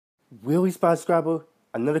Really, Spot Scriber?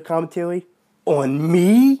 Another commentary? On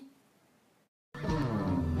me?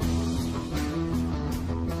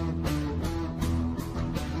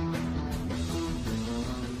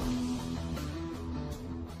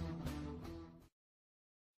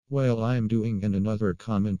 Well, I'm doing another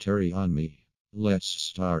commentary on me. Let's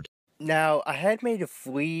start. Now, I had made a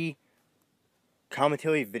free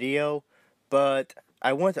commentary video, but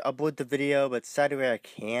I want to upload the video, but sadly I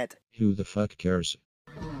can't. Who the fuck cares?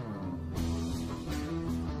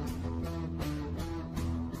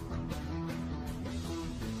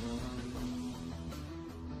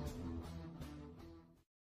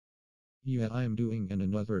 Yeah, I'm doing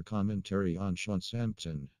another commentary on Sean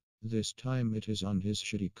Sampson. This time it is on his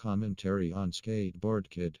shitty commentary on Skateboard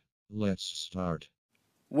Kid. Let's start.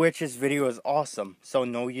 Which his video is awesome, so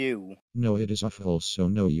no you. No, it is awful, so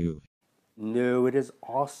no you. No, it is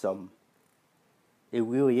awesome. It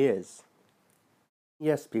really is.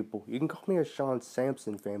 Yes, people, you can call me a Sean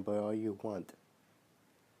Sampson fanboy all you want.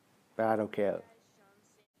 But I don't care.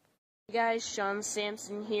 Hey guys, Sean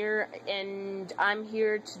Sampson here, and I'm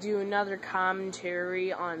here to do another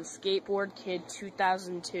commentary on Skateboard Kid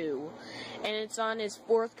 2002. And it's on his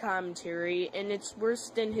fourth commentary, and it's worse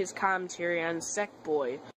than his commentary on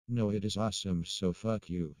Sackboy. No, it is awesome, so fuck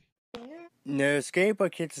you. No,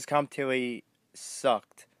 Skateboard Kid's commentary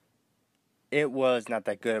sucked. It was not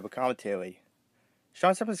that good of a commentary.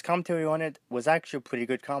 Sean Sampson's commentary on it was actually a pretty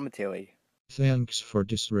good commentary. Thanks for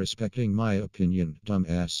disrespecting my opinion,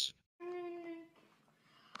 dumbass.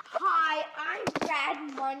 Hi, I'm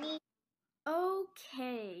Bad Money.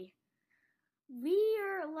 Okay. We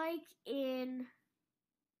are like in,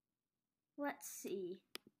 let's see.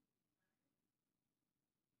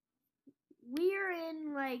 We are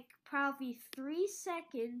in like probably 3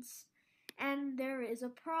 seconds and there is a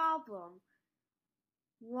problem.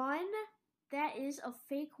 One, that is a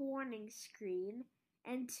fake warning screen,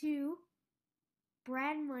 and two,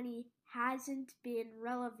 Brad Money hasn't been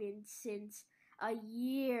relevant since a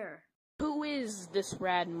year. Who is this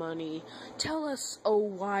Rad Money? Tell us, oh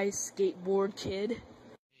wise Skateboard Kid.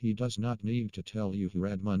 He does not need to tell you who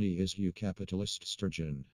Rad Money is, you capitalist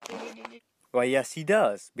sturgeon. Well, yes, he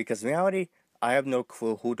does, because in reality, I have no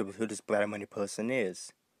clue who this Brad Money person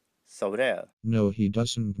is. So there. No, he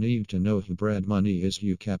doesn't need to know who Brad Money is,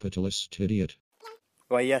 you capitalist idiot.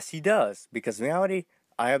 Well, yes, he does, because in reality,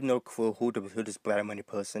 I have no clue who this Brad Money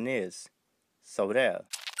person is. So there.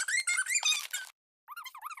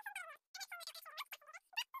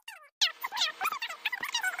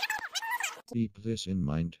 Keep this in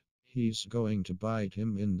mind. He's going to bite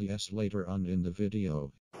him in the ass later on in the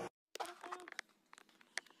video. Hi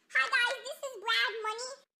guys, this is Brad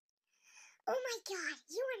Money. Oh my god,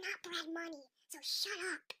 you are not Brad Money, so shut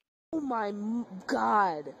up. Oh my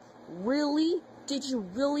god. Really? Did you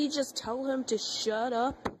really just tell him to shut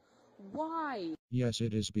up? Why? Yes,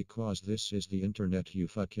 it is because this is the internet, you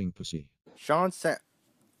fucking pussy. Skateboard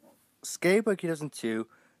Kid 2002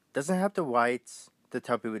 doesn't have the rights to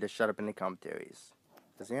tell people to shut up in the commentaries.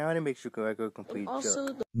 Doesn't know how to make you a complete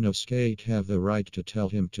jerk. No skate have the right to tell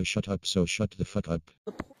him to shut up, so shut the fuck up.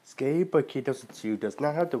 Skateboard Kid 2002 does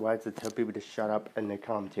not have the right to tell people to shut up in the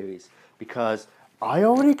commentaries, because I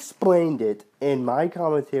already explained it in my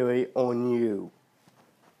commentary on you.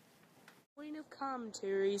 The point of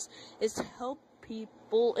commentaries is to help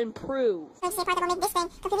people improve.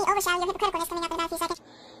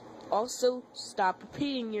 Also, stop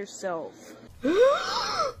repeating yourself. You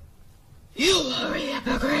are a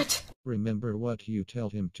hypocrite. Remember what you tell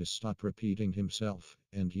him to stop repeating himself,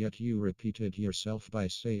 and yet you repeated yourself by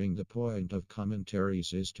saying the point of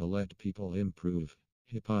commentaries is to let people improve.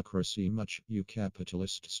 Hypocrisy much, you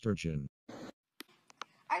capitalist sturgeon.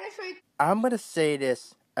 I'm gonna say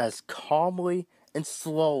this as calmly and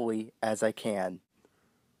slowly as I can.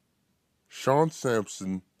 Sean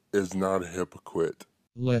Sampson is not a hypocrite.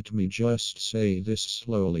 Let me just say this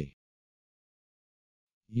slowly.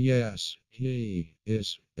 Yes, he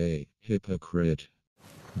is a hypocrite.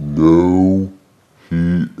 No,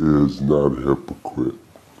 he is not a hypocrite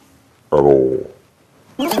at all.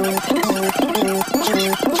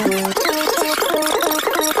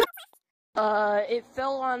 It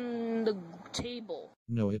fell on the table.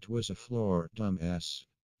 No, it was a floor, dumbass.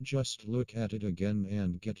 Just look at it again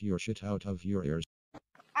and get your shit out of your ears.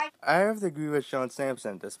 I have to agree with Sean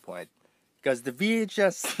Sampson at this point, because the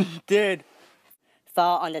VHS did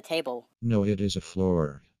fall on the table. No, it is a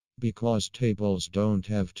floor. Because tables don't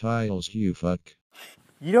have tiles, you fuck.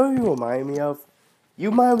 You know who you remind me of? You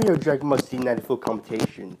remind me of Dragon Ball Z 94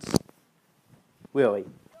 computations. Really.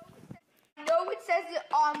 No, it says it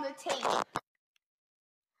on the tape.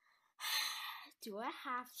 Do I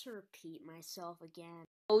have to repeat myself again?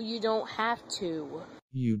 Oh, you don't have to.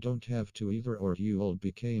 You don't have to either, or you'll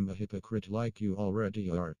become a hypocrite like you already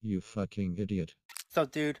are, you fucking idiot. So,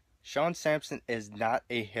 dude, Sean Sampson is not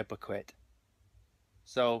a hypocrite.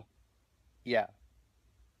 So, yeah.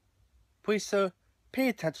 Please, sir, pay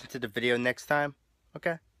attention to the video next time,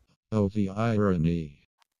 okay? Oh, the irony.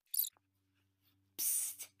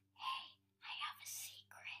 Psst. Hey, I have a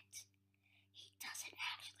secret. He doesn't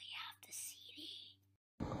actually have the CD.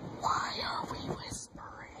 Why are we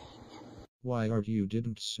whispering? Why are you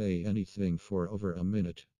didn't say anything for over a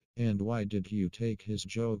minute? And why did you take his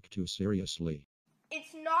joke too seriously?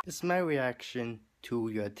 It's not. This is my reaction to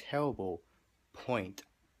your terrible point.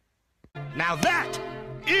 Now that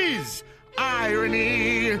is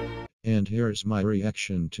irony! And here's my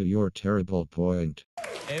reaction to your terrible point.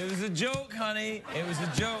 It was a joke, honey. It was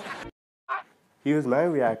a joke. Here's my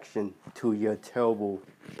reaction to your terrible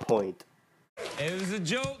point. It was a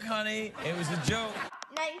joke, honey. It was a joke.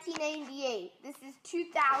 1998. This is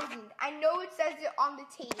 2000. I know it says it on the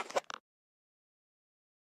tape.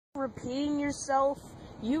 Repeating yourself?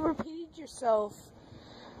 You repeated yourself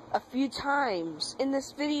a few times in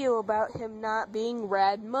this video about him not being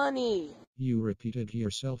rad money. You repeated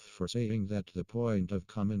yourself for saying that the point of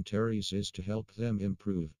commentaries is to help them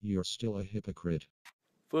improve. You're still a hypocrite.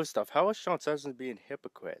 First off, how is Sean Sampson being a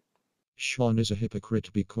hypocrite? Sean is a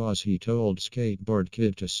hypocrite because he told Skateboard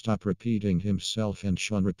Kid to stop repeating himself, and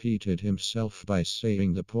Sean repeated himself by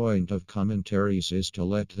saying the point of commentaries is to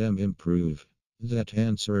let them improve. That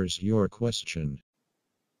answers your question.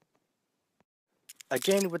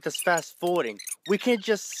 Again with this fast forwarding. We can't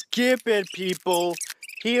just skip it, people.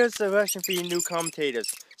 Here's a lesson for you new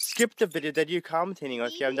commentators. Skip the video that you're commentating on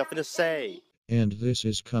if you have nothing to say. And this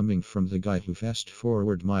is coming from the guy who fast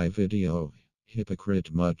forward my video.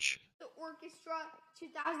 Hypocrite much. The Orchestra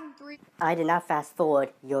 2003 I did not fast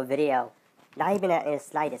forward your video. Not even at its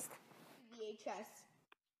slightest. VHS.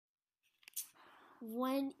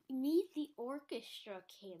 When Meet the Orchestra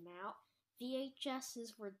came out,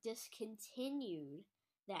 VHSs were discontinued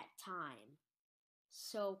that time.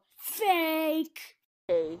 So, fake!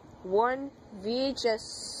 Okay, one,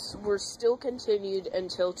 VHS were still continued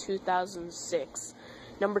until 2006.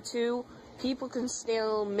 Number two, people can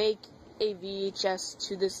still make a VHS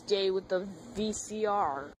to this day with the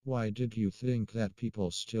VCR. Why did you think that people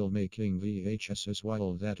still making VHSs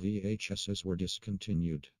while that VHSs were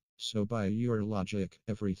discontinued? So by your logic,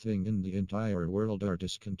 everything in the entire world are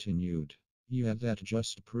discontinued. Yeah, that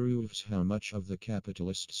just proves how much of the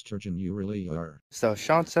capitalist sturgeon you really are. So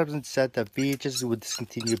Sean Sampson said that VHS would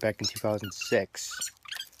discontinue back in 2006.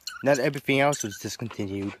 Not everything else was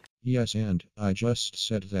discontinued. Yes, and I just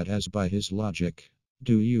said that as by his logic.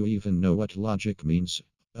 Do you even know what logic means?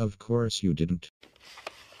 Of course you didn't.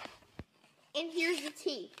 And here's the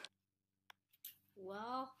tape.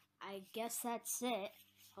 Well, I guess that's it.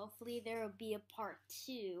 Hopefully there will be a part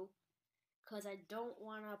 2. Because I don't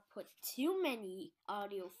want to put too many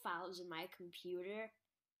audio files in my computer.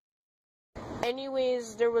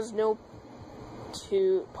 Anyways, there was no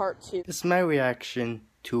part 2. This is my reaction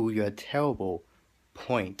to your terrible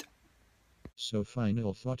point. So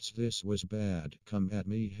final thoughts, this was bad. Come at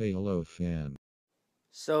me, Halo fan.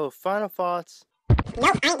 So final thoughts.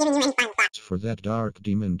 Nope, I ain't giving you any final thoughts. For that dark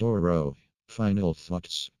demon Doro. Final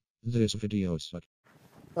thoughts. This video sucked.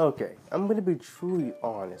 Okay, I'm gonna be truly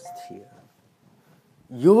honest here.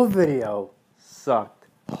 Your video sucked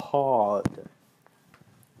hard.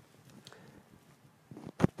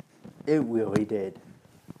 It really did.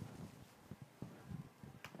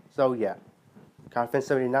 So yeah, Confidence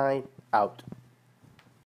 79 out.